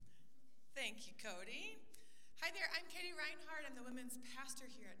Thank you, Cody. Hi there, I'm Katie Reinhard. I'm the women's pastor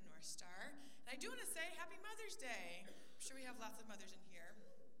here at North Star. And I do want to say Happy Mother's Day. I'm sure we have lots of mothers in here.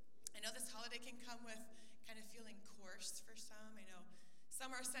 I know this holiday can come with kind of feeling coarse for some. I know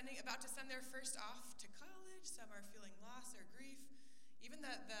some are about to send their first off to college. Some are feeling loss or grief. Even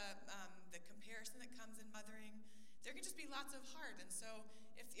the comparison that comes in mothering, there can just be lots of heart. And so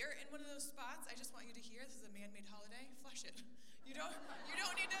if you're in one of those spots, I just want you to hear this is a man-made holiday. Flush it. You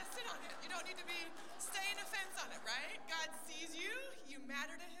don't need to sit on it. You don't need to be staying a fence on it, right? God sees you. You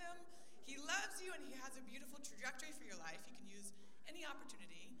matter to him. He loves you, and he has a beautiful trajectory for your life. He can use any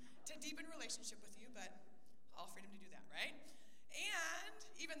opportunity to deepen relationship with you, but all freedom to do that, right? And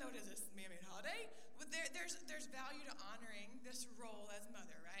even though it is a man-made holiday, there's value to honoring this role as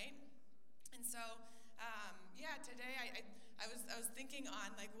mother, right? And so, today I was thinking on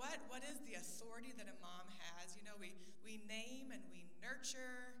like what is the authority that a mom has? You know, we name and we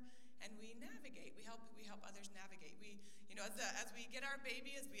nurture and we navigate. We help others navigate. As we get our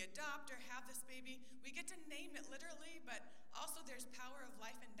baby, as we adopt or have this baby, we get to name it literally, but also there's power of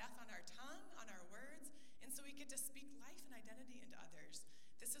life and death on our tongue, on our words, and so we get to speak life and identity into others.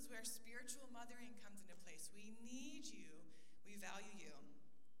 This is where spiritual mothering comes into place. We need you. We value you.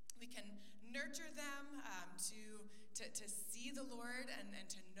 We can nurture them to see the Lord and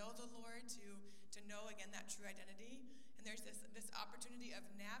to know the Lord, to know, again, that true identity. And there's this opportunity of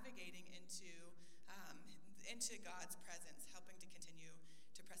navigating into God's presence, helping to continue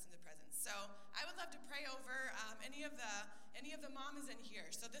to press into presence. So I would love to pray over any of the mamas in here.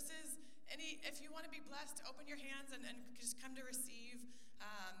 So this is if you want to be blessed, open your hands and just come to receive.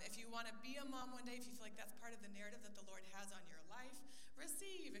 If you want to be a mom one day, if you feel like that's part of the narrative that the Lord has on your life,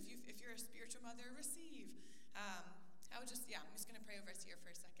 receive. If you're a spiritual mother, receive. I'm just going to pray over us here for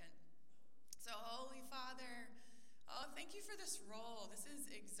a second. So Holy Father, thank you for this role. This is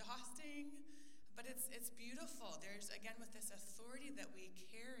exhausting, but it's beautiful. There's, again, with this authority that we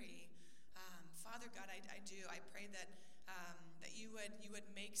carry, Father God, I pray that you would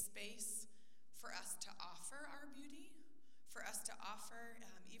make space for us to offer our beauty, for us to offer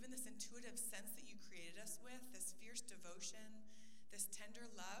even this intuitive sense that you created us with, this fierce devotion, this tender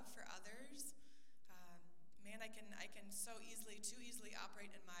love for others. I can too easily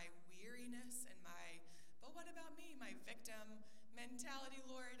operate in my weariness and but what about me, my victim mentality,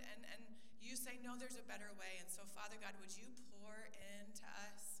 Lord? And you say, no, there's a better way. And so, Father God, would you pour into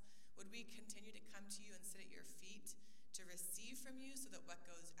us? Would we continue to come to you and sit at your feet to receive from you so that what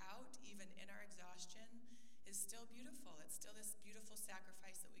goes out, even in our exhaustion, is still beautiful. It's still this beautiful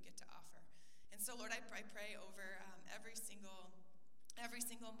sacrifice that we get to offer. And so, Lord, I pray over every single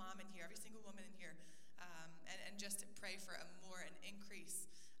mom in here, every single woman in here, and just to pray for an increase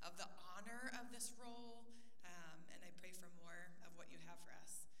of the honor of this role, and I pray for more of what you have for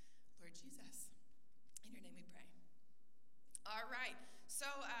us. Lord Jesus, in your name we pray. All right, so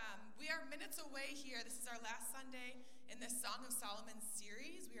we are minutes away here. This is our last Sunday in this Song of Solomon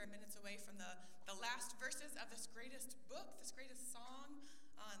series. We are minutes away from the last verses of this greatest book, this greatest song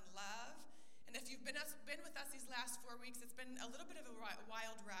on love. And if you've been with us these last 4 weeks, it's been a little bit of a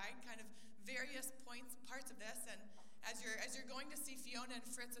wild ride, kind of various parts of this. And as you're going to see Fiona and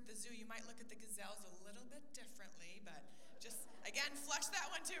Fritz at the zoo, you might look at the gazelles a little bit differently, but just, again, flush that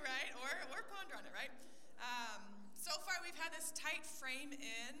one too, right? Or ponder on it, right? So far, we've had this tight frame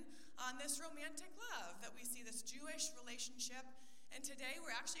in on this romantic love that we see, this Jewish relationship. And today,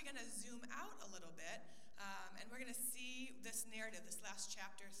 we're actually going to zoom out a little bit, and we're going to see this narrative, this last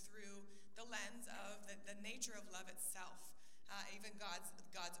chapter, through the lens of the nature of love itself, even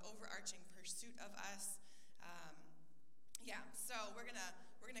God's overarching pursuit of us. So we're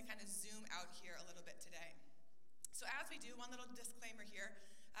gonna kind of zoom out here a little bit today. So as we do, one little disclaimer here.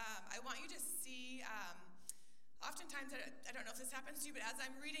 I want you to see. Oftentimes, I don't know if this happens to you, but as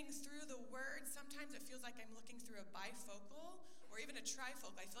I'm reading through the words, sometimes it feels like I'm looking through a bifocal or even a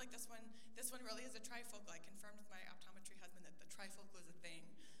trifocal. I feel like this one really is a trifocal. I confirmed with my optometry husband that the trifocal is a thing.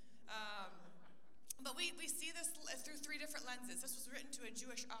 But we see this through three different lenses. This was written to a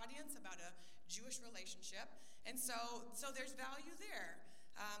Jewish audience about a Jewish relationship, and so there's value there.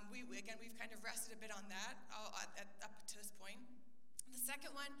 We've kind of rested a bit on that up to this point. The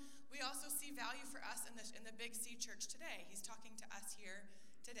second one, we also see value for us in the Big C church today. He's talking to us here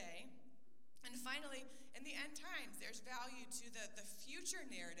today. And finally, in the end times, there's value to the future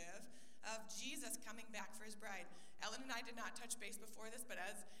narrative of Jesus coming back for his bride. Ellen and I did not touch base before this, but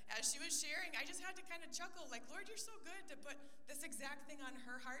as she was sharing, I just had to kind of chuckle, like, Lord, you're so good to put this exact thing on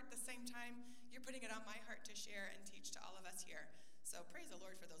her heart the same time you're putting it on my heart to share and teach to all of us here. So praise the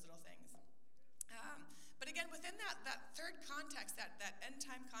Lord for those little things. But again, within that third context, that end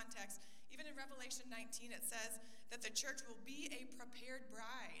time context, Even in Revelation 19, it says that the church will be a prepared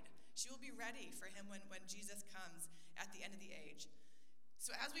bride. She will be ready for him when Jesus comes at the end of the age.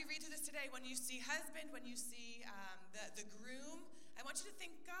 So as we read through this today, when you see husband, when you see the groom, I want you to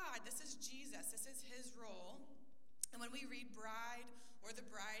think God. This is Jesus. This is his role. And when we read bride or the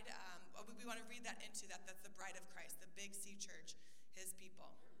bride, we want to read that into that. That's the bride of Christ, the Big C church, his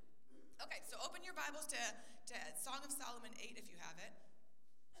people. Okay, so open your Bibles to Song of Solomon 8 if you have it.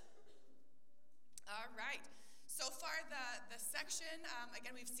 All right. So far, the section,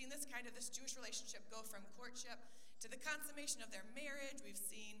 again, we've seen this Jewish relationship go from courtship to the consummation of their marriage. We've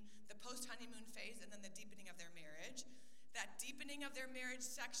seen the post-honeymoon phase and then the deepening of their marriage. That deepening of their marriage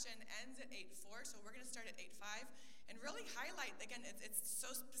section ends at 8:4, so we're going to start at 8:5 and really highlight, again, it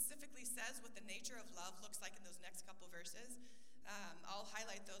so specifically says what the nature of love looks like in those next couple verses. I'll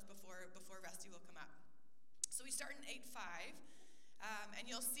highlight those before Rusty will come up. So we start in 8:5. And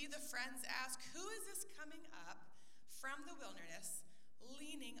you'll see the friends ask, who is this coming up from the wilderness,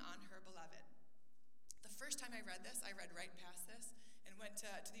 leaning on her beloved? The first time I read this, I read right past this and went to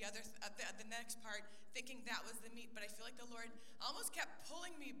the next part, thinking that was the meat. But I feel like the Lord almost kept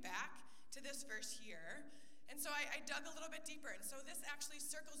pulling me back to this verse here. And so I dug a little bit deeper. And so this actually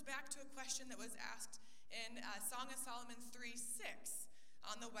circles back to a question that was asked in Song of Solomon 3:6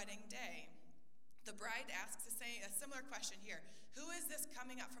 on the wedding day. The bride asks a similar question here. Who is this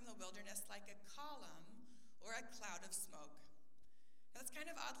coming up from the wilderness like a column or a cloud of smoke? That's kind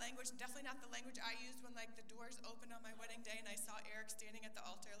of odd language, definitely not the language I used when the doors opened on my wedding day and I saw Eric standing at the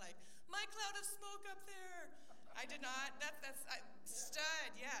altar like, my cloud of smoke up there. I did not,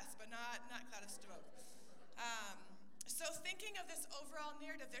 stud, yes, but not cloud of smoke. So thinking of this overall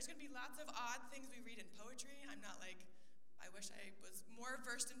narrative, there's going to be lots of odd things we read in poetry. I'm not I wish I was more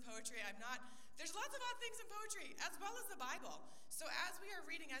versed in poetry. I'm not. There's lots of odd things in poetry, as well as the Bible. So as we are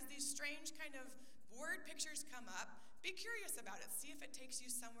reading, as these strange kind of word pictures come up, be curious about it. See if it takes you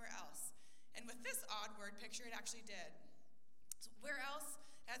somewhere else. And with this odd word picture, it actually did. So where else,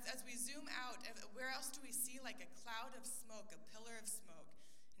 as we zoom out, where else do we see like a cloud of smoke, a pillar of smoke?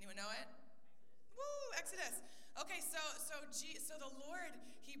 Anyone know it? Woo, Exodus. Okay, so the Lord,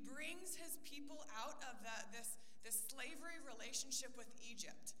 he brings his people out of this slavery relationship with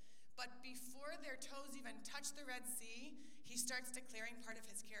Egypt. But before their toes even touch the Red Sea, he starts declaring part of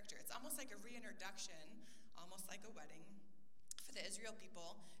his character. It's almost like a reintroduction, almost like a wedding for the Israel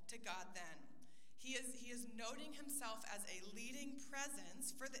people to God then. He is noting himself as a leading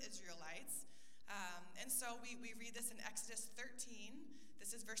presence for the Israelites. And so we read this in Exodus 13.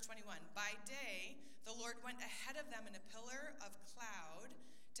 This is verse 21. By day, the Lord went ahead of them in a pillar of cloud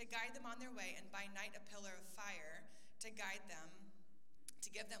to guide them on their way, and by night a pillar of fire to guide them, to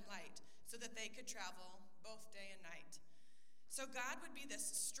give them light, so that they could travel both day and night. So God would be this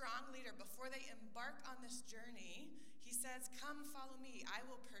strong leader. Before they embark on this journey, he says, come follow me. I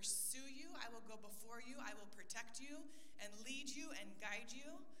will pursue you. I will go before you. I will protect you and lead you and guide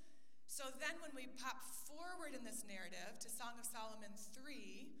you. So then when we pop forward in this narrative to Song of Solomon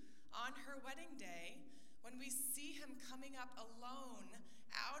 3, on her wedding day, when we see him coming up alone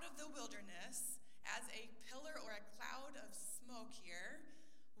out of the wilderness as a pillar or a cloud of smoke here,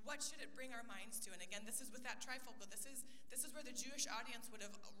 what should it bring our minds to? And again, this is with that trifocal. This is where the Jewish audience would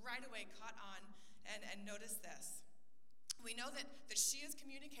have right away caught on and noticed this. We know that she is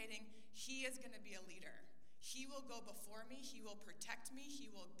communicating, he is going to be a leader. He will go before me. He will protect me. He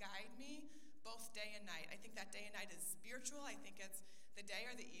will guide me both day and night. I think that day and night is spiritual. I think it's the day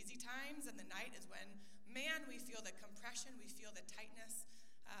are the easy times, and the night is when, man, we feel the compression, we feel the tightness.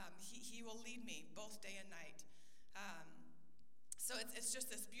 He will lead me both day and night. So it's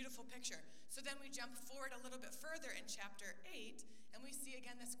just this beautiful picture. So then we jump forward a little bit further in chapter 8, and we see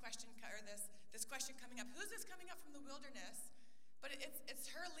again this question coming up. Who's this coming up from the wilderness? But it's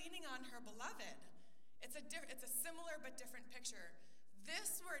her leaning on her beloved. It's a similar but different picture.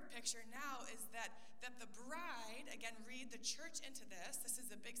 This word picture now is that the bride, again, read the church into this. This is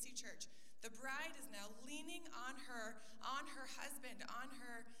the Big C church. The bride is now leaning on her husband, on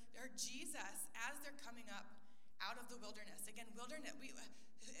her Jesus as they're coming up out of the wilderness. Again, wilderness.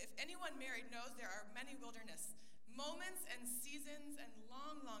 If anyone married knows there are many wilderness moments and seasons and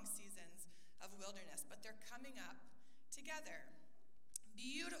long, long seasons of wilderness, but they're coming up together.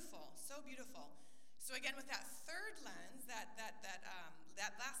 Beautiful, so beautiful. So again, with that third lens, that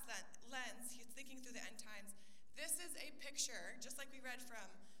last lens, he's thinking through the end times. This is a picture, just like we read from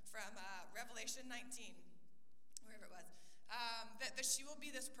Revelation 19, wherever it was, that she will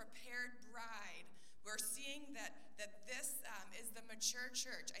be this prepared bride We're seeing that this is the mature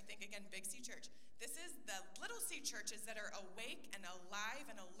church. I think, again, Big C Church. This is the little C churches that are awake and alive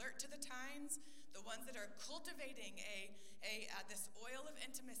and alert to the times, the ones that are cultivating this oil of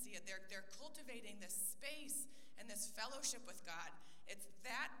intimacy. They're cultivating this space and this fellowship with God. It's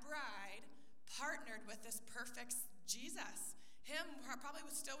that bride partnered with this perfect Jesus. Him probably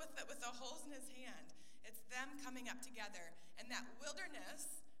was still with the holes in his hand. It's them coming up together. And that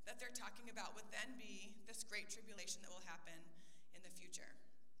wilderness that they're talking about would then be this great tribulation that will happen in the future.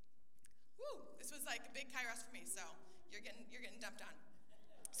 Woo! This was like a big kairos for me, so you're getting dumped on.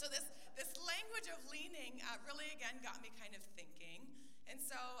 So this language of leaning really, again, got me kind of thinking. And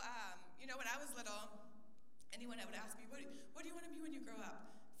so, when I was little, anyone that would ask me, what do you want to be when you grow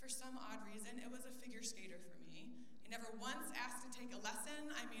up? For some odd reason, it was a figure skater for me. I never once asked to take a lesson.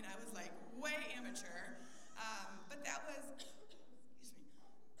 I mean, I was like way amateur. But that was, excuse me,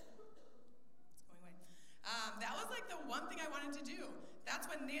 it's going away. That was like the one thing I wanted to do. That's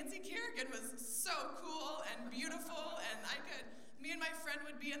when Nancy Kerrigan was so cool and beautiful, and me and my friend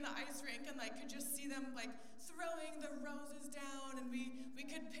would be in the ice rink and could just see them throwing the roses down, and we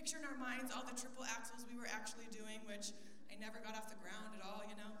could picture in our minds all the triple axels we were actually doing, which I never got off the ground at all,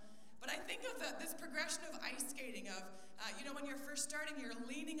 But I think of this progression of ice skating of, when you're first starting, you're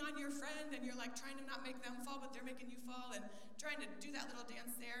leaning on your friend and you're trying to not make them fall, but they're making you fall, and trying to do that little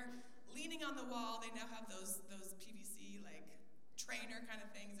dance there. Leaning on the wall, they now have those PVC trainer kind of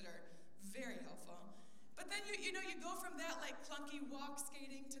things that are very helpful. But then you go from that clunky walk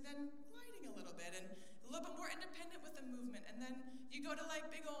skating to then gliding a little bit and a little bit more independent with the movement, and then you go to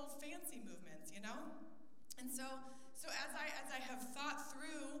big old fancy movements, And so as I have thought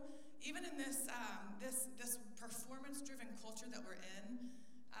through, even in this performance-driven culture that we're in,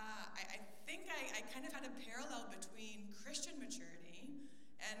 I think I kind of had a parallel between Christian maturity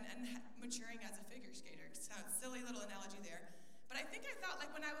and maturing as a figure skater. Sounds silly little analogy there. But I think I thought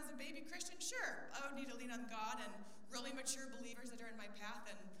when I was a baby Christian, sure, I would need to lean on God and really mature believers that are in my path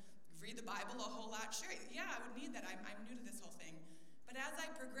and read the Bible a whole lot. Sure, yeah, I would need that. I'm new to this whole thing. But as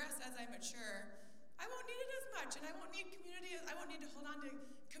I progress, as I mature, I won't need it as much, and I won't need community. I won't need to hold on to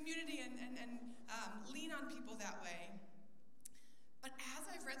community and lean on people that way. But as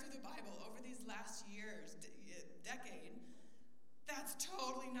I've read through the Bible over these last years, decade, that's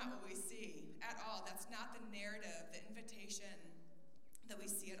totally not what we see at all. That's not the narrative, the invitation that we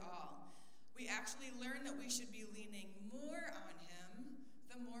see at all. We actually learn that we should be leaning more on him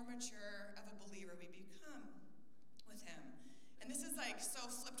the more mature of a believer we become with him. And this is so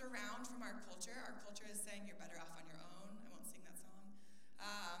flipped around from our culture. Our culture is saying you're better off on your own. I won't sing that song.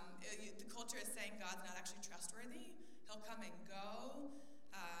 The culture is saying God's not actually trustworthy. He'll come and go.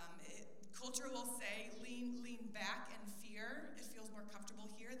 Culture will say lean back in fear. It feels more comfortable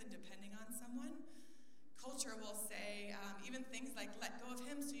here than depending on someone. Culture will say even things like let go of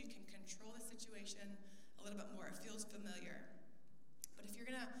him so you can control the situation a little bit more. It feels familiar. But if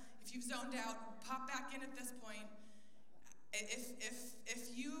you've zoned out, pop back in at this point. If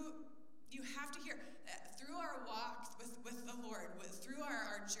you have to hear through our walks with the Lord, through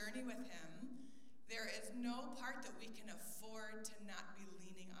our journey with him, there is no part that we can afford to not be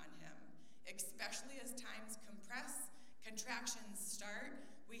leaning on him. Especially as times compress, contractions start,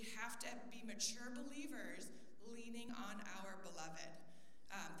 we have to be mature believers leaning on our beloved.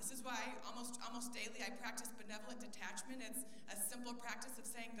 This is why almost daily I practice benevolent detachment. It's a simple practice of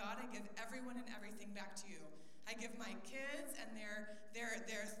saying, God, I give everyone and everything back to you. I give my kids and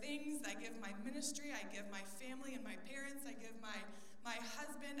their things. I give my ministry. I give my family and my parents. I give my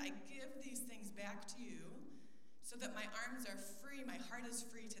husband. I give these things back to you so that my arms are free, my heart is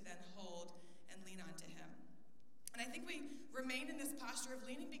free to then hold and lean onto him. And I think we remain in this posture of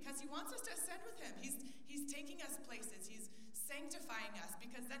leaning because he wants us to ascend with him. He's taking us places. He's sanctifying us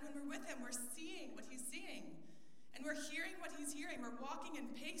because then when we're with him, we're seeing what he's seeing. And we're hearing what he's hearing. We're walking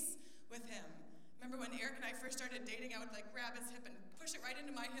in pace with him. Remember when Eric and I first started dating, I would grab his hip and push it right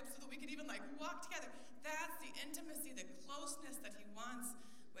into my hip so that we could even walk together. That's the intimacy, the closeness that he wants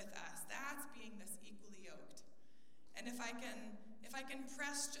with us. That's being this equally yoked. And if I can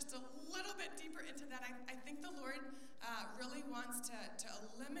press just a little bit deeper into that, I think the Lord really wants to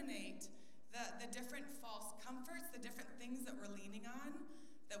eliminate the different false comforts, the different things that we're leaning on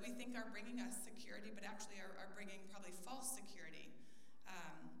that we think are bringing us security, but actually are bringing probably false security.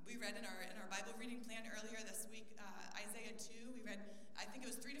 We read in our Bible reading plan earlier this week, Isaiah 2. We read, I think it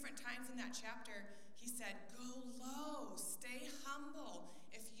was 3 different times in that chapter, he said, go low, stay humble.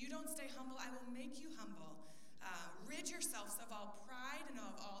 If you don't stay humble, I will make you humble. Rid yourselves of all pride and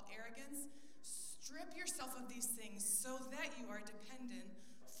of all arrogance. Strip yourself of these things so that you are dependent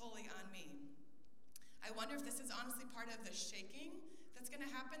fully on me. I wonder if this is honestly part of the shaking that's going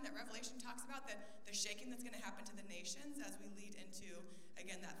to happen that Revelation talks about, that the shaking that's going to happen to the nations as we lead into,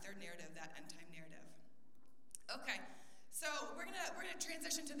 again, that third narrative, that end time narrative. Okay, so we're gonna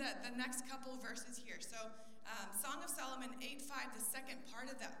transition to the next couple verses here. So Song of Solomon 8:5, the second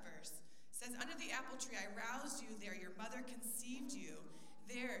part of that verse says, "Under the apple tree I roused you there, your mother conceived you.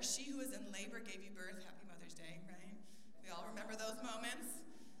 There, she who is in labor gave you birth." Happy Mother's Day, right? We all remember those moments.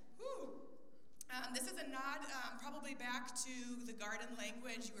 Woo. This is a nod probably back to the garden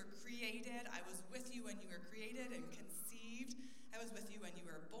language. You were created. I was with you when you were created and conceived. I was with you when you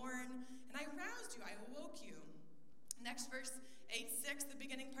were born. And I roused you. I awoke you. Next verse 8:6, the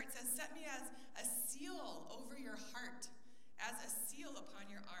beginning part says, "Set me as a seal over your heart, as a seal upon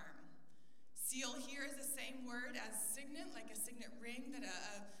your arm." Seal here is the same word as signet, like a signet ring that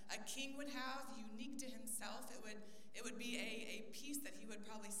a king would have, unique to himself. It would be a piece that he would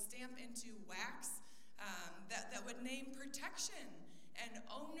probably stamp into wax that would name protection and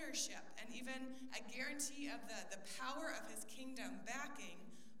ownership and even a guarantee of the power of his kingdom backing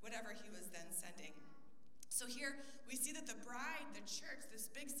whatever he was then sending. So here we see that the bride, the church, this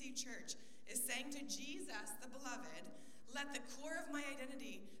Big C church, is saying to Jesus, the beloved, "Let the core of my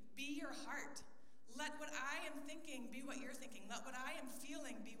identity be your heart. Let what I am thinking be what you're thinking. Let what I am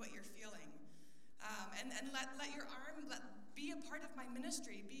feeling be what you're feeling. And let your arm be a part of my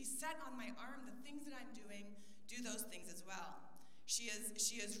ministry. Be set on my arm. The things that I'm doing, do those things as well." She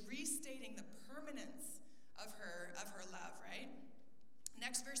is restating the permanence of her love, right?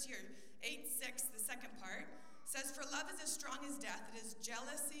 Next verse here, 8:6, the second part, says, "For love is as strong as death. It is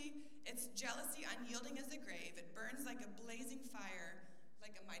jealousy. It's jealousy unyielding as the grave. It burns like a blazing fire,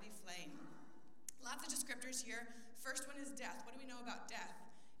 like a mighty flame." Lots of descriptors here. First one is death. What do we know about death?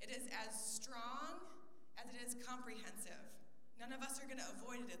 It is as strong as it is comprehensive. None of us are going to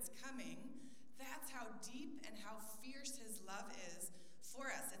avoid it. It's coming. That's how deep and how fierce his love is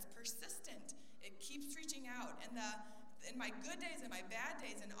for us. It's persistent. It keeps reaching out. And in my good days and my bad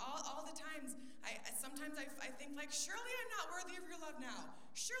days and all the times, sometimes I think like, surely I'm not worthy of your love now.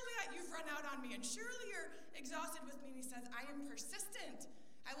 Surely you've run out on me, and surely you're exhausted with me. And he says, I am persistent.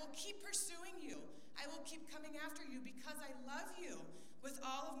 I will keep pursuing you. I will keep coming after you because I love you with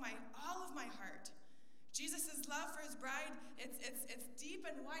all of my heart. Jesus' love for his bride, it's deep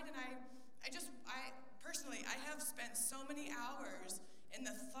and wide, and I personally have spent so many hours in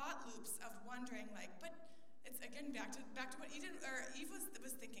the thought loops of wondering, like, but it's again back to what Eve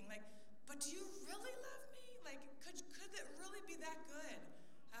was thinking, like, but do you really love me? Like, could it really be that good?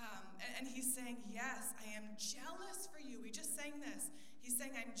 And he's saying, yes, I am jealous for you. We just sang this. He's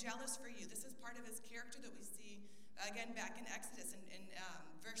saying, I'm jealous for you. This is part of his character that we see, again, back in Exodus in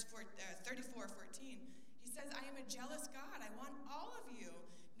verse 34:14. He says, I am a jealous God. I want all of you.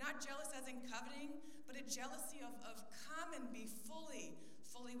 Not jealous as in coveting, but a jealousy of come and be fully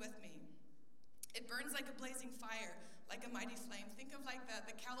with me. It burns like a blazing fire, like a mighty flame. Think of like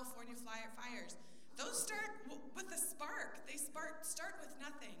the California fires. Those start with a spark. They start with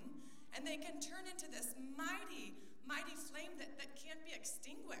nothing, and they can turn into this mighty flame that can't be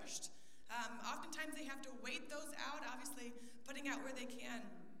extinguished. Oftentimes they have to wait those out, obviously putting out where they can.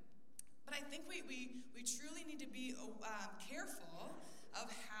 But I think we truly need to be careful of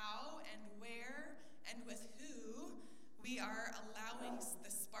how and where and with who we are allowing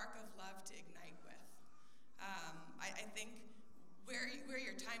the spark of love to ignite with. I think where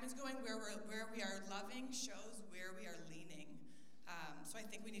your time is going, where we are loving, shows where we are leaning. So I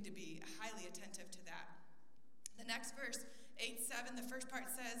think we need to be highly attentive to that. The next verse, 8:7, the first part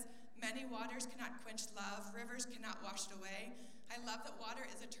says, many waters cannot quench love, rivers cannot wash it away. I love that water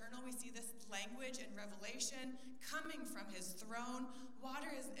is eternal. We see this language in Revelation coming from his throne. Water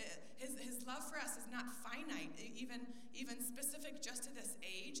is his love for us is not finite, even specific just to this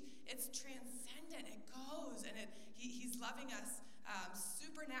age. It's transcendent. It goes, and he's loving us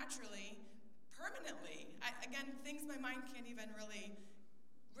supernaturally, permanently. Again, things my mind can't even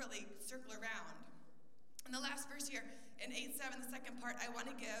really circle around. And the last verse here, in 8:7, the second part, I want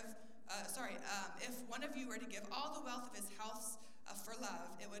to give, if one of you were to give all the wealth of his house for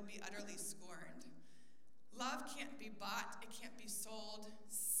love, it would be utterly scorned. Love can't be bought. It can't be sold.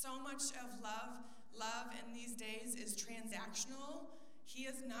 So much of love in these days is transactional. He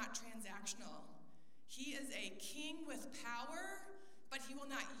is not transactional. He is a king with power, but he will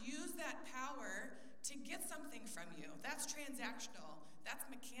not use that power to get something from you. That's transactional. That's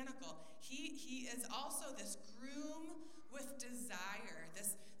mechanical. He is also this groom with desire.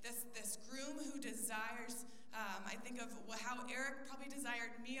 This groom who desires. I think of how Eric probably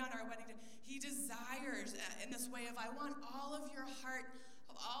desired me on our wedding day. He desires in this way of, I want all of your heart,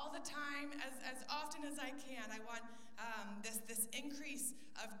 all the time, as often as I can. I want this increase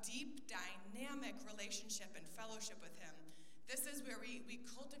of deep, dynamic relationship and fellowship with him. This is where we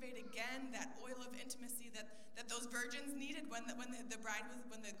cultivate again that oil of intimacy that those virgins needed when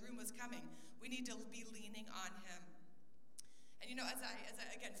the groom was coming. We need to be leaning on him. And as I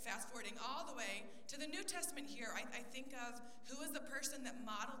again fast forwarding all the way to the New Testament here, I think of who is the person that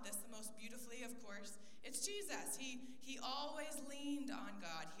modeled this the most beautifully. Of course, it's Jesus. He always leaned on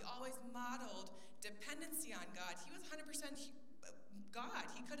God. He always modeled dependency on God. He was 100% God.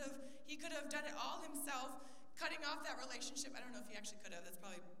 He could have done it all himself, cutting off that relationship. I don't know if he actually could have. That's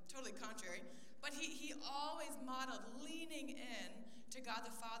probably totally contrary. But he always modeled leaning in to God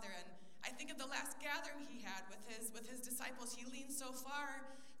the Father. And I think of the last gathering he had with his disciples. He leaned so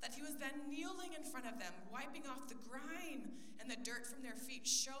far that he was then kneeling in front of them, wiping off the grime and the dirt from their feet,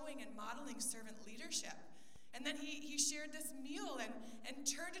 showing and modeling servant leadership. And then he shared this meal and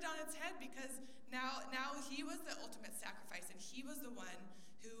turned it on its head, because now he was the ultimate sacrifice, and he was the one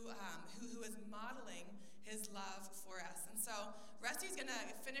who is modeling his love for us. And so Rusty's going to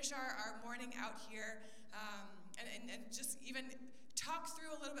finish our morning out here and just even talk through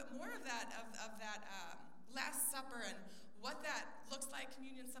a little bit more of that Last Supper and what that looks like.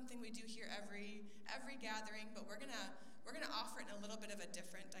 Communion is something we do here every gathering, but we're gonna offer it in a little bit of a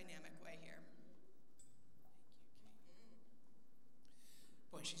different dynamic way here.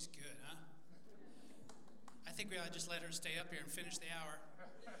 Boy, she's good, huh? I think we ought to just let her stay up here and finish the hour.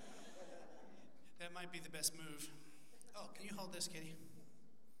 That might be the best move. Oh, can you hold this, Kitty?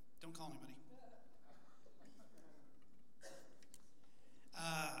 Don't call anybody.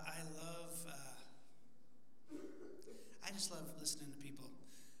 I just love listening to people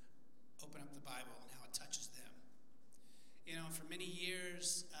open up the Bible and how it touches them. For many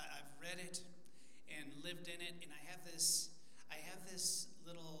years, I've read it and lived in it, and I have this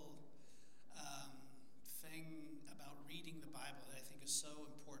little thing about reading the Bible that I think is so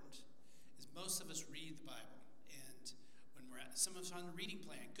important. Is most of us read the Bible, and when some of us are on the reading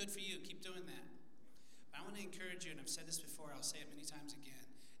plan, good for you, keep doing that. But I want to encourage you, and I've said this before, I'll say it many times again,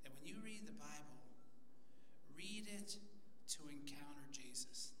 that when you read the Bible, read it to encounter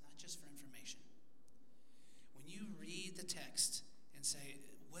Jesus, not just for information. When you read the text and say,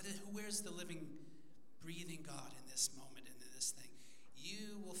 where's the living, breathing God in this moment, in this thing,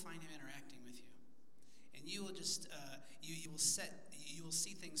 you will find him interacting with you. And you will just, you will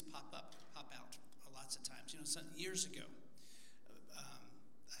see things pop out lots of times. Some years ago,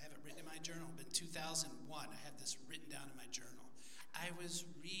 I have it written in my journal, but in 2001, I had this written down in my journal. I was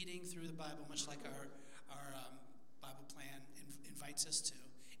reading through the Bible, much like our Bible plan invites us to.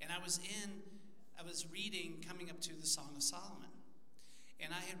 And I was reading coming up to the Song of Solomon.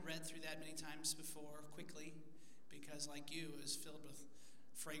 And I had read through that many times before, quickly, because like you, it was filled with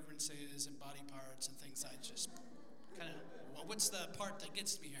fragrances and body parts and things. I just kind of, what's the part that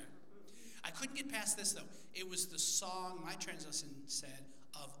gets me here? I couldn't get past this, though. It was the song, my translation said,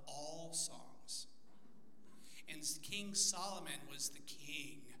 of all songs. And King Solomon was the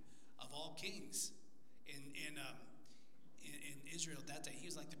king of all kings in Israel that day. He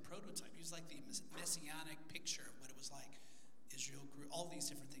was like the prototype. He was like the messianic picture of what it was like. Israel grew, all these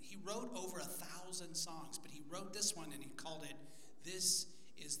different things. He wrote over 1,000 songs, but he wrote this one and he called it, "This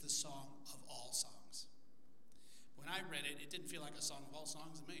is the Song of All Songs." When I read it, it didn't feel like a song of all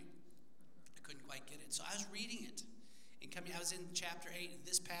songs to me. I couldn't quite get it. So I was reading it. And I was in chapter 8,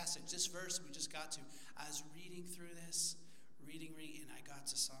 this passage, this verse we just got to. I was reading through this, reading, and I got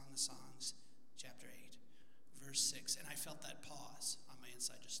to Song of Songs, chapter 8, verse 6. And I felt that pause on my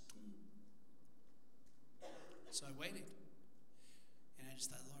inside, just. So I waited. And I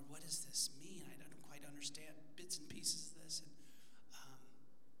just thought, Lord, what does this mean? I don't quite understand bits and pieces of this.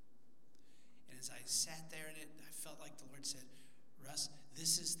 And as I sat there in it, I felt like the Lord said, Russ,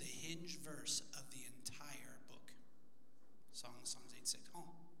 this is the hinge verse of the entire book. Songs 8:6. Oh.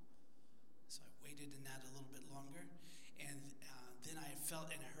 So I waited in that a little bit longer. And then I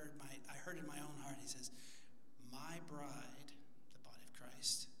felt and I heard in my own heart, he says, my bride, the body of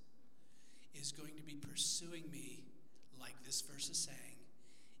Christ, is going to be pursuing me like this verse is saying,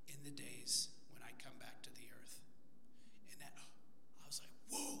 in the days when I come back to the earth. And that, I was like,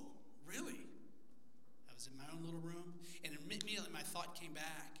 whoa, really? I was in my own little room, and immediately my thought came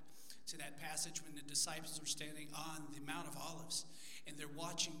back to that passage when the disciples were standing on the Mount of Olives, and they're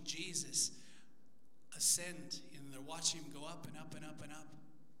watching Jesus ascend, and they're watching him go up and up and up and up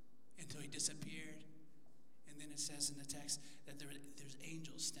until he disappeared. And then it says in the text that there's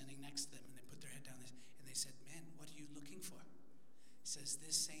angels standing next to them, and they put their head down, and they said, man, what are you looking for? He says,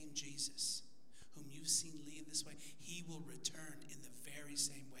 this same Jesus whom you've seen leave this way, he will return in the very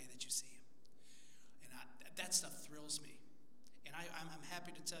same way that you see him. And that stuff thrills me. And I'm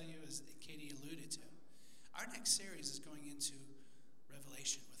happy to tell you, as Katie alluded to, our next series is going into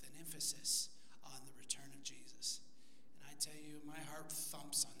Revelation with an emphasis on the return of Jesus. And I tell you, my heart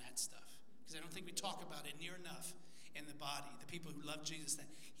thumps on that stuff, because I don't think we talk about it near enough in the body, the people who love Jesus, that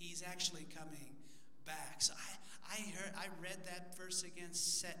he's actually coming back. So I read that verse again,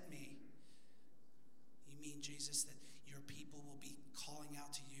 set me. You mean, Jesus, that your people will be calling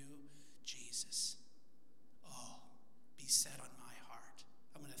out to you? Jesus, oh, be set on my heart.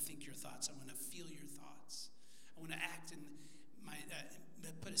 I want to think your thoughts. I want to feel your thoughts. I want to act in my,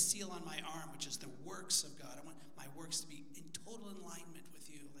 put a seal on my arm, which is the works of God. I want my works to be in total alignment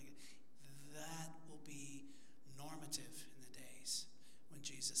with you. Like, that will be normative in the days when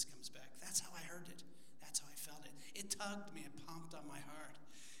Jesus comes back. That's how I heard it. That's how I felt it. It tugged me. It pumped on my heart.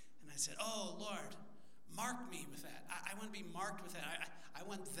 And I said, oh, Lord, mark me with that. I want to be marked with that. I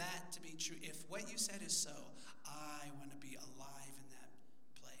want that to be true. If what you said is so, I want to be alive in that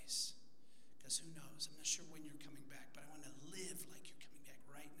place. Because who knows? I'm not sure when you're coming back, but I want to live like you're coming back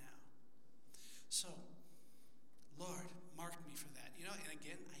right now. So, Lord, mark me for that. You know, and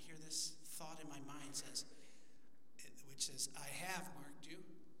again, I hear this thought in my mind which says, I have marked you,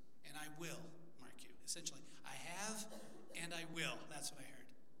 and I will mark you. Essentially, I have and I will. That's what I heard.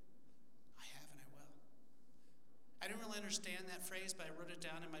 I have and I will. I didn't really understand that phrase, but I wrote it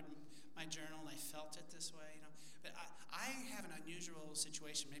down in my journal, and I felt it this way. You know, but I have an unusual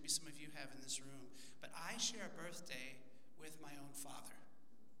situation. Maybe some of you have in this room, but I share a birthday with my own father.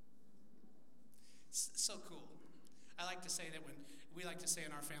 It's so cool. I like to say that we like to say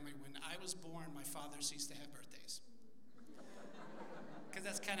in our family, when I was born, my father ceased to have birthdays. Because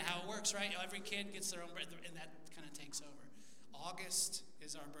that's kind of how it works, right? Every kid gets their own birthday, and that kind of takes over. August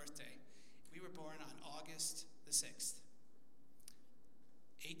is our birthday. We were born on August the 6th.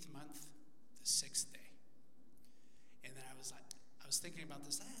 8th month, the 6th day. And then I was thinking about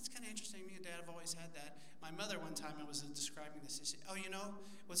this. It's kind of interesting. Me and Dad have always had that. My mother, one time, I was describing this. She said, oh, you know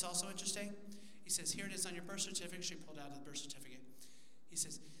what's also interesting? He says, here it is on your birth certificate. She pulled out the birth certificate. He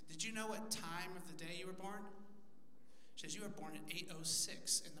says, did you know what time of the day you were born? She says, you were born at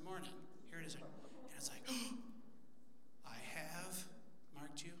 8:06 in the morning. Here it is. And it's like, oh, I have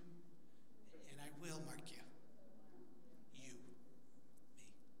marked you, and I will mark you. You, me.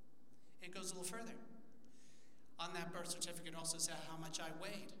 And it goes a little further. On that birth certificate also said how much I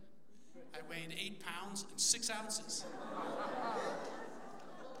weighed. I weighed 8 pounds and 6 ounces.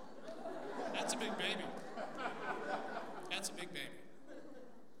 That's a big baby. That's a big baby.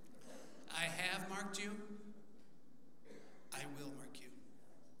 I have marked you. I will mark you.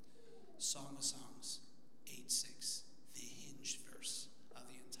 Song of Songs 8:6, the hinge verse of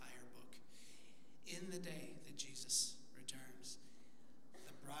the entire book. In the day that Jesus returns,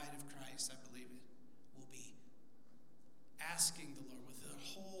 the bride of Christ, I believe it, will be asking the Lord with a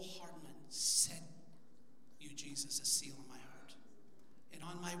wholehearted, set you, Jesus, a seal on my heart and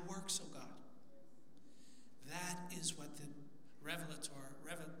on my works, O God. That is what the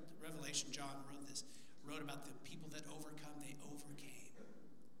Revelation, John wrote about the people that overcome. They overcame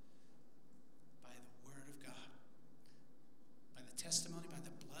by the word of God, by the testimony, by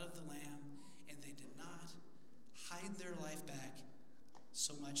the blood of the Lamb, and they did not hide their life back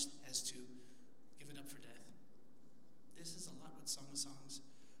so much as to give it up for death. This is a lot what Song of Songs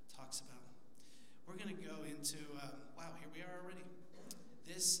talks about. We're going to go into, here we are already.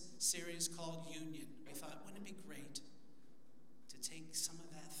 This series called Union. We thought, wouldn't it be great to take some of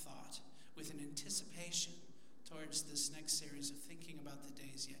that thought with an anticipation towards this next series of thinking about the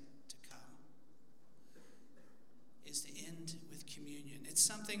days yet to come, is to end with communion. It's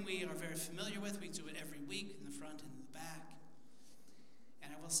something we are very familiar with. We do it every week in the front and in the back.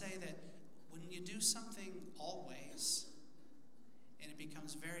 And I will say that when you do something always, and it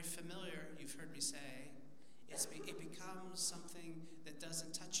becomes very familiar, you've heard me say, it becomes something that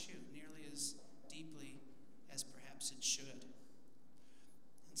doesn't touch you nearly as deeply as perhaps it should.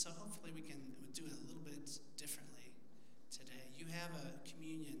 And so hopefully we can do it a little bit differently today. You have a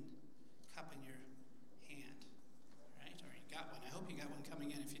communion cup in your hand, right? Or you got one. I hope you got one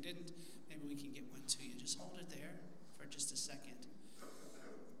coming in. If you didn't, maybe we can get one to you. Just hold it there for just a second.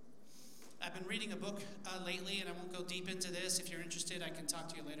 I've been reading a book lately, and I won't go deep into this. If you're interested, I can talk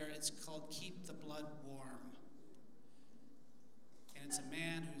to you later. It's called Keep the Blood Warm. And it's a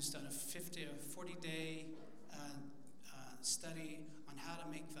man who's done a 40-day study on how to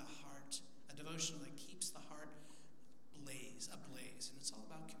make the heart, a devotional that keeps the heart ablaze. And it's all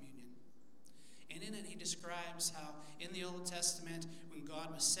about communion. And in it, he describes how in the Old Testament, when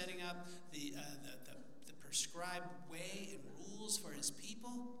God was setting up the prescribed way and rules for his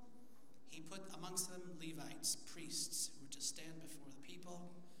people, he put amongst them Levites, priests, who were to stand before the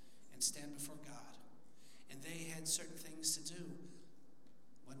people and stand before God. And they had certain things to do.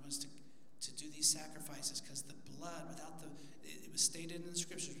 One was to do these sacrifices, because the blood, it was stated in the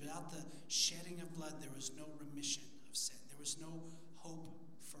scriptures, without the shedding of blood, there was no remission of sin. There was no hope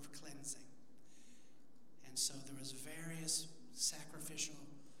for cleansing. And so there was various sacrificial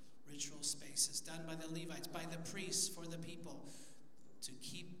ritual spaces done by the Levites, by the priests for the people, to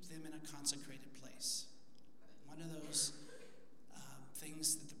keep them in a consecrated place. One of those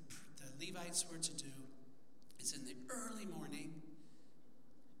things that the Levites were to do is in the early morning,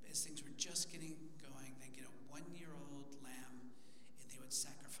 as things were just getting going, they'd get a 1-year-old lamb and they would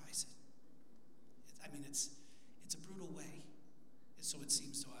sacrifice it. It's a brutal way. So it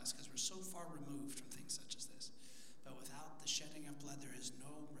seems to us, because we're so far removed from things such as this. But without the shedding of blood, there is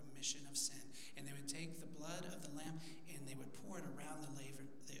no remission of sin. And they would take the blood of the lamb and they would pour it around the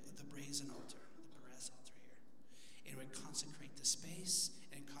brazen altar, the brass altar here. And it would consecrate the space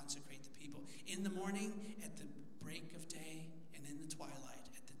and consecrate the people. In the morning, at the break of day, and in the twilight,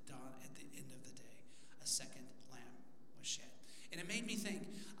 at the dawn, at the end of the day, a second lamb was shed. And it made me think,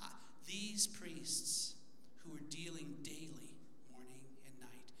 these priests who were dealing daily, morning and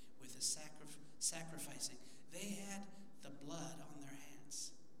night, with the sacrificing, they had the blood on their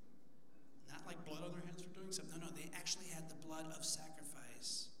hands. Not like blood on their hands for doing something. No, they actually had the blood of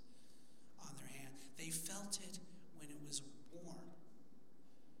sacrifice on their hand. They felt it when it was warm.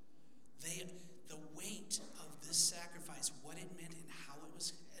 The weight of this sacrifice, what it meant and how it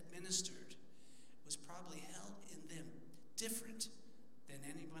was administered, was probably held in them different than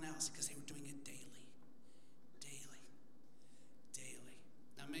anyone else, because they were doing it daily.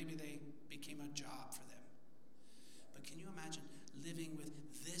 Now maybe they became a job for them. But can you imagine living with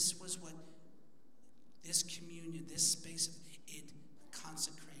this? Was what this communion, this space, it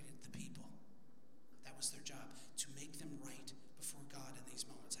consecrated the people. That was their job, to make them right before God in these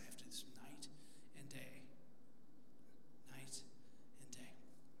moments. I have to do this night and day. Night and day.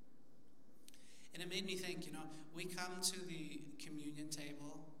 And it made me think, we come to the communion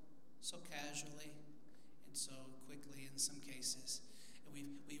table so casually and so quickly in some cases. And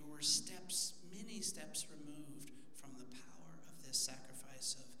we were many steps removed from the power of this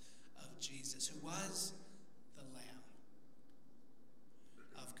sacrifice of Jesus, who was the Lamb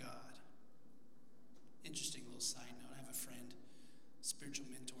of God. Interesting little side note. I have a friend, spiritual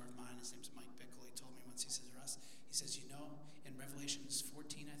mentor of mine. His name's Mike Bickle. He told me once, he says, in Revelations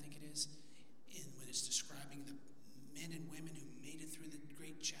 14, I think it is, when it's describing the men and women who made it through the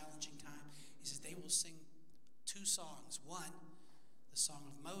great challenging time, he says they will sing 2 songs. One, the song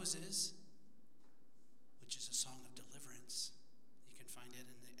of Moses, which is a song of deliverance. You can find it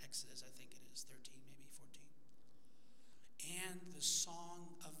in the Exodus, I think it is 13, maybe 14. And the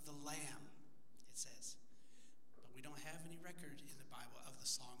song of the Lamb, it says. But we don't have any record in the Bible of the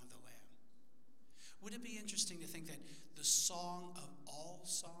song of the Lamb. Would it be interesting to think that the song of all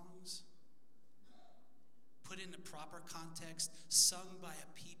songs, put in the proper context, sung by a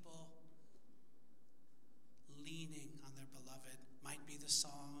people leaning on their beloved, might be the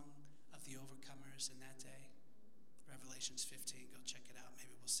song of the overcomers in that day? Revelations 15, go check it out.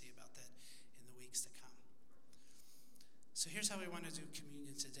 Maybe we'll see about that in the weeks to come. So here's how we want to do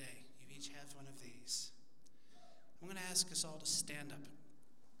communion today. You each have one of these. I'm going to ask us all to stand up.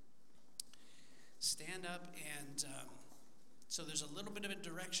 Stand up, and so there's a little bit of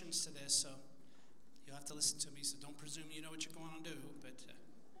directions to this, so you'll have to listen to me, so don't presume you know what you're going to do. But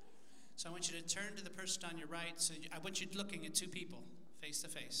so I want you to turn to the person on your right. So I want you looking at 2 people, face to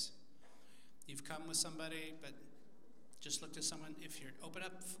face. You've come with somebody, but just look to someone. If you're open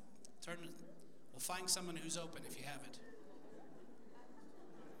up, turn. We'll find someone who's open if you haven't.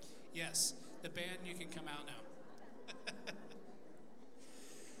 Yes, the band, you can come out now.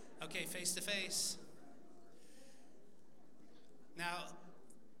 Okay, face to face. Now,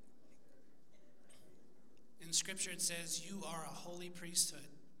 in Scripture it says, you are a holy priesthood,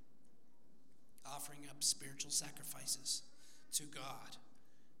 offering up spiritual sacrifices to God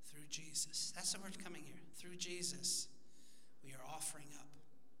through Jesus. That's the word coming here. Through Jesus, we are offering up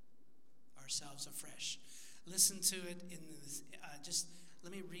ourselves afresh. Listen to it in this,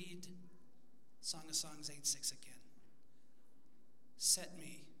 let me read Song of Songs 8:6 again. Set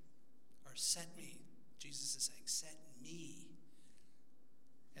me, Jesus is saying, set me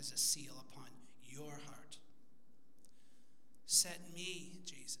as a seal upon your heart. Set me,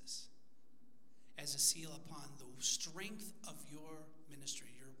 Jesus, as a seal upon the strength of your ministry,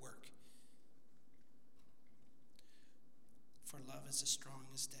 your work for love is as strong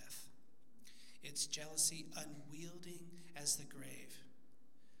as death. Its jealousy unwielding as the grave.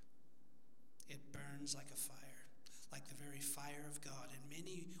 It burns like a fire, like the very fire of God, and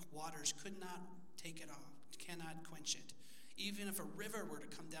many waters could not take it off, cannot quench it. Even if a river were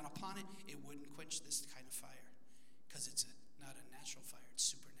to come down upon it, it wouldn't quench this kind of fire, because it's not a natural fire, it's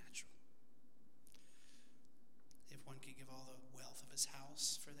supernatural. If one could give all the wealth of his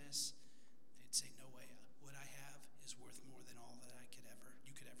house for this, they'd say, no way, what I have is worth more than all that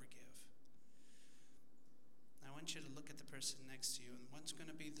you could ever give. I want you to look at the person next to you, and one's going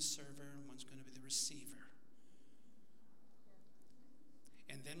to be the server, and one's going to be the receiver.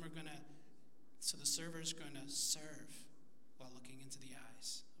 And then so the server's going to serve while looking into the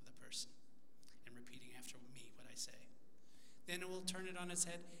eyes of the person and repeating after me what I say. Then it will turn it on its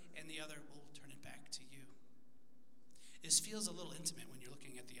head, and the other will turn it back to you. This feels a little intimate when you're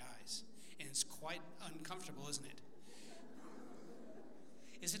looking at the eyes, and it's quite uncomfortable, isn't it?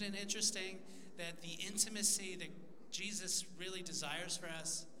 Isn't it interesting that the intimacy that Jesus really desires for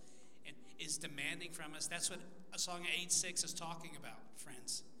us and is demanding from us, that's what Song 8:6 is talking about,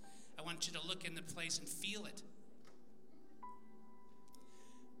 friends. I want you to look in the place and feel it.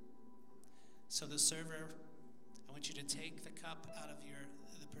 So the server, I want you to take the cup out of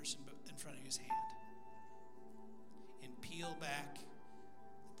the person in front of you's hand and peel back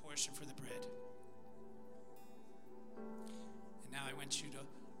the portion for the bread. And now I want you to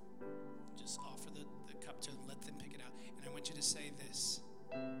just offer the cup to them, let them pick it out. And I want you to say this.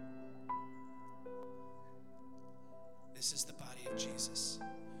 This is the body of Jesus,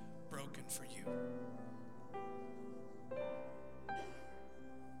 broken for you.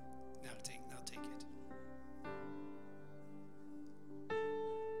 Now take it.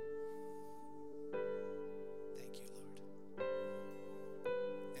 Thank you, Lord.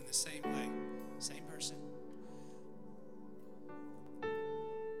 In the same way, same person,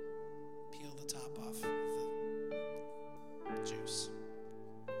 peel the top off of the juice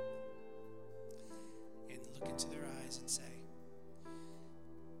and look into their eyes and say,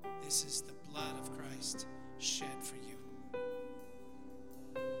 this is the blood of Christ shed for you.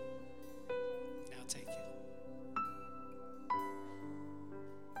 Now take it.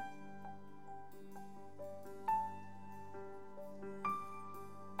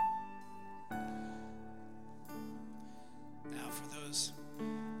 Now for those,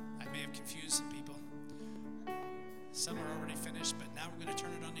 I may have confused some people. Some are already finished, but now we're going to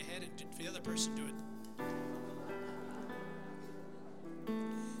turn it on your head and for the other person do it.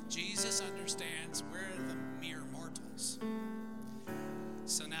 Jesus understands we're the mere mortals.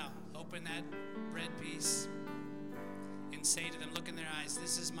 So now, open that bread piece and say to them, look in their eyes,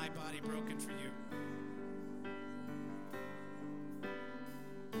 this is my body broken for you.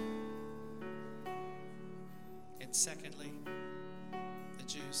 And secondly, the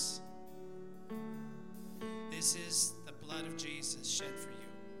juice. This is the blood of Jesus shed for you.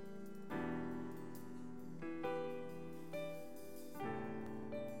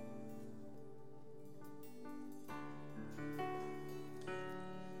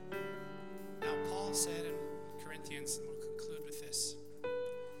 Said in Corinthians, and we'll conclude with this.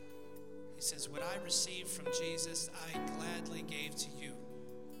 He says, what I received from Jesus, I gladly gave to you.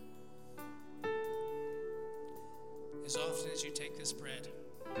 As often as you take this bread,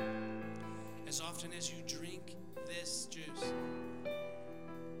 as often as you drink this juice,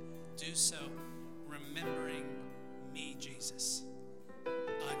 do so remembering me, Jesus,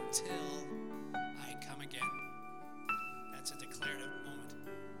 until I come again. That's a declarative moment.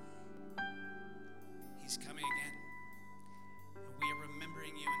 He's coming again. And we are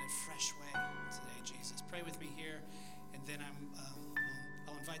remembering you in a fresh way today, Jesus. Pray with me here, and then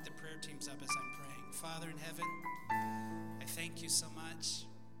I'll invite the prayer teams up as I'm praying. Father in heaven, I thank you so much.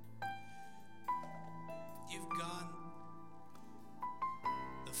 You've gone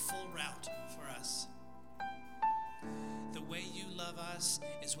the full route for us. The way you love us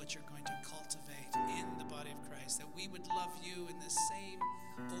is what you're going to cultivate in the body of Christ, that we would love you in the same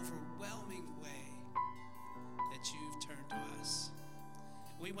overwhelming way that you've turned to us.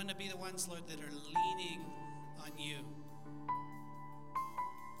 We want to be the ones, Lord, that are leaning on you.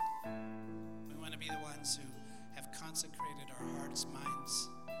 We want to be the ones who have consecrated our hearts, minds,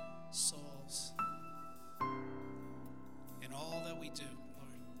 souls, and all that we do,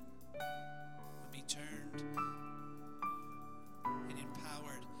 Lord, would be turned and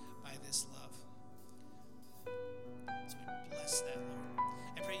empowered by this love. So we bless that, Lord.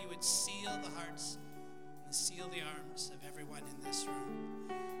 I pray you would seal the hearts and seal the arms of everyone in this room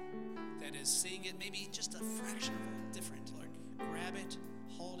that is seeing it maybe just a fraction of different, Lord. Grab it,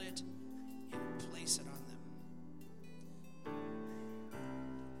 hold it, and place it on